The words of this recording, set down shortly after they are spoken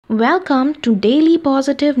Welcome to Daily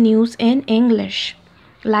Positive News in English.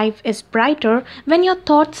 Life is brighter when your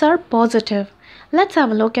thoughts are positive. Let's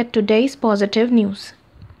have a look at today's positive news.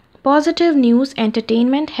 Positive news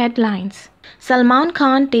entertainment headlines. Salman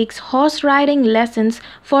Khan takes horse riding lessons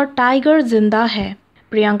for Tiger Zinda Hai.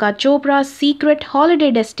 Priyanka Chopra's secret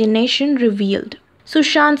holiday destination revealed.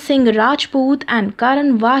 Sushant Singh Rajput and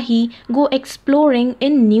Karan Wahi go exploring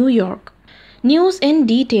in New York. News in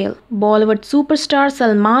detail. Bollywood superstar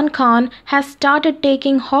Salman Khan has started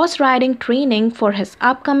taking horse riding training for his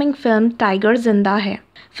upcoming film Tiger Zinda Hai.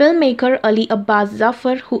 Filmmaker Ali Abbas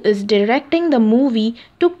Zafar, who is directing the movie,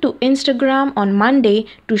 took to Instagram on Monday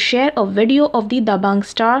to share a video of the Dabangg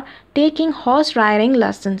star taking horse riding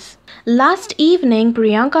lessons. Last evening,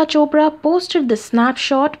 Priyanka Chopra posted the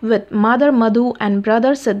snapshot with mother Madhu and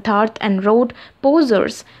brother Siddharth and wrote,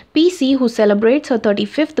 "Posers. PeeCee, who celebrates her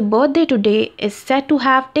 35th birthday today, is said to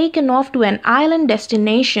have taken off to an island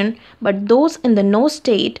destination, but those in the know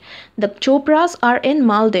state the Chopras are in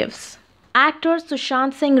Maldives." Actors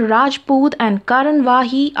Sushant Singh Rajput and Karan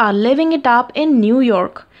Wahi are living it up in New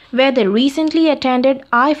York, where they recently attended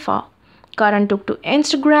IFA. Karan took to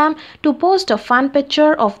Instagram to post a fun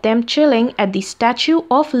picture of them chilling at the Statue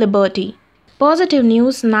of Liberty. Positive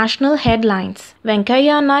news national headlines.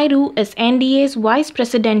 Venkaiah Naidu is NDA's vice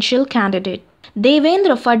presidential candidate.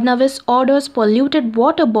 Devendra Fadnavis orders polluted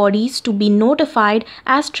water bodies to be notified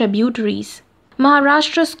as tributaries.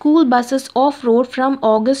 Maharashtra school buses off-road from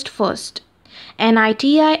August 1st.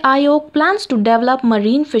 NITI Ayog plans to develop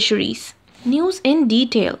marine fisheries. News in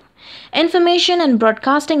detail. Information and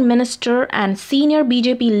Broadcasting Minister and senior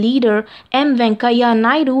BJP leader M. Venkaiah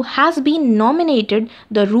Naidu has been nominated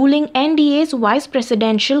the ruling NDA's vice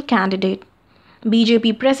presidential candidate.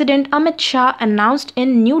 BJP President Amit Shah announced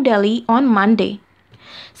in New Delhi on Monday.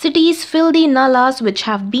 Cities' filthy nalas, which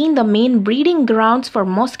have been the main breeding grounds for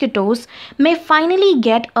mosquitoes, may finally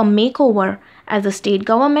get a makeover, as the state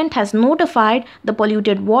government has notified the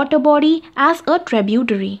polluted water body as a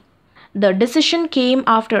tributary. The decision came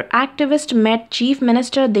after activists met Chief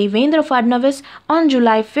Minister Devendra Fadnavis on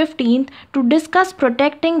July 15th to discuss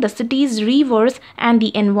protecting the city's rivers and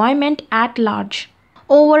the environment at large.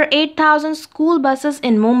 Over 8,000 school buses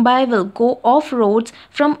in Mumbai will go off-roads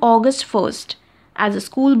from August 1st, as the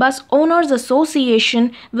School Bus Owners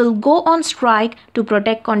Association will go on strike to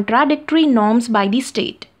protect contradictory norms by the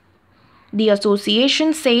state. The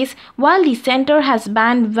association says while the centre has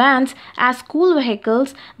banned vans as school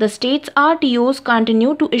vehicles, the state's RTOs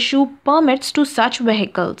continue to issue permits to such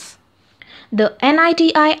vehicles. The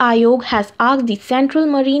NITI Ayog has asked the Central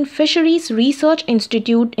Marine Fisheries Research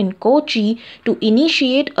Institute in Kochi to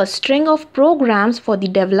initiate a string of programs for the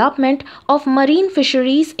development of marine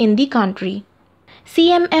fisheries in the country.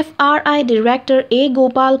 CMFRI Director A.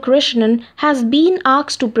 Gopal Krishnan has been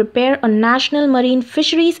asked to prepare a National Marine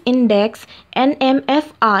Fisheries Index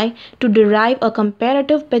 (NMFI) to derive a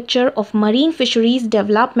comparative picture of marine fisheries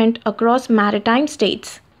development across maritime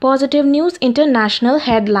states. Positive news international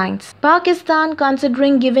headlines. Pakistan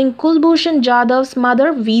considering giving Kulbhushan Jadhav's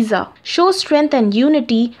mother visa. Show strength and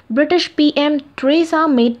unity, British PM Theresa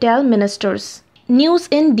May tell ministers. News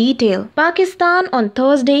in detail. Pakistan on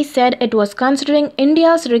Thursday said it was considering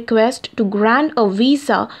India's request to grant a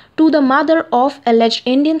visa to the mother of alleged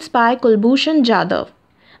Indian spy Kulbhushan Jadhav.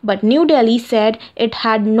 But New Delhi said it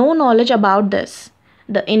had no knowledge about this.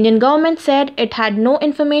 The Indian government said it had no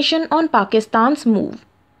information on Pakistan's move.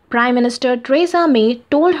 Prime Minister Theresa May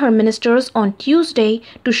told her ministers on Tuesday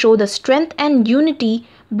to show the strength and unity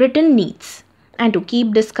Britain needs, and to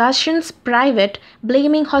keep discussions private,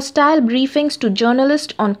 blaming hostile briefings to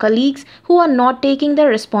journalists on colleagues who are not taking their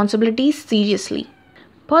responsibilities seriously.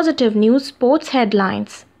 Positive news sports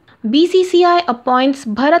headlines. BCCI appoints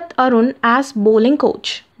Bharat Arun as bowling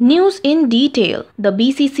coach. News in detail. The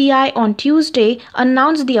BCCI on Tuesday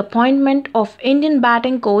announced the appointment of Indian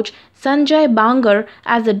batting coach Sanjay Bangar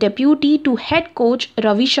as the deputy to head coach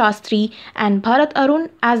Ravi Shastri and Bharat Arun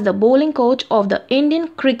as the bowling coach of the Indian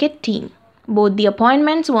cricket team. Both the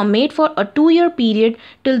appointments were made for a 2-year period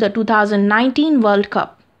till the 2019 World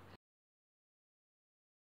Cup.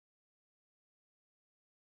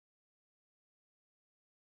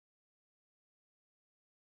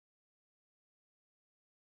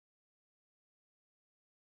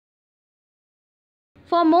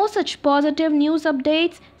 For more such positive news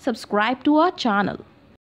updates, subscribe to our channel.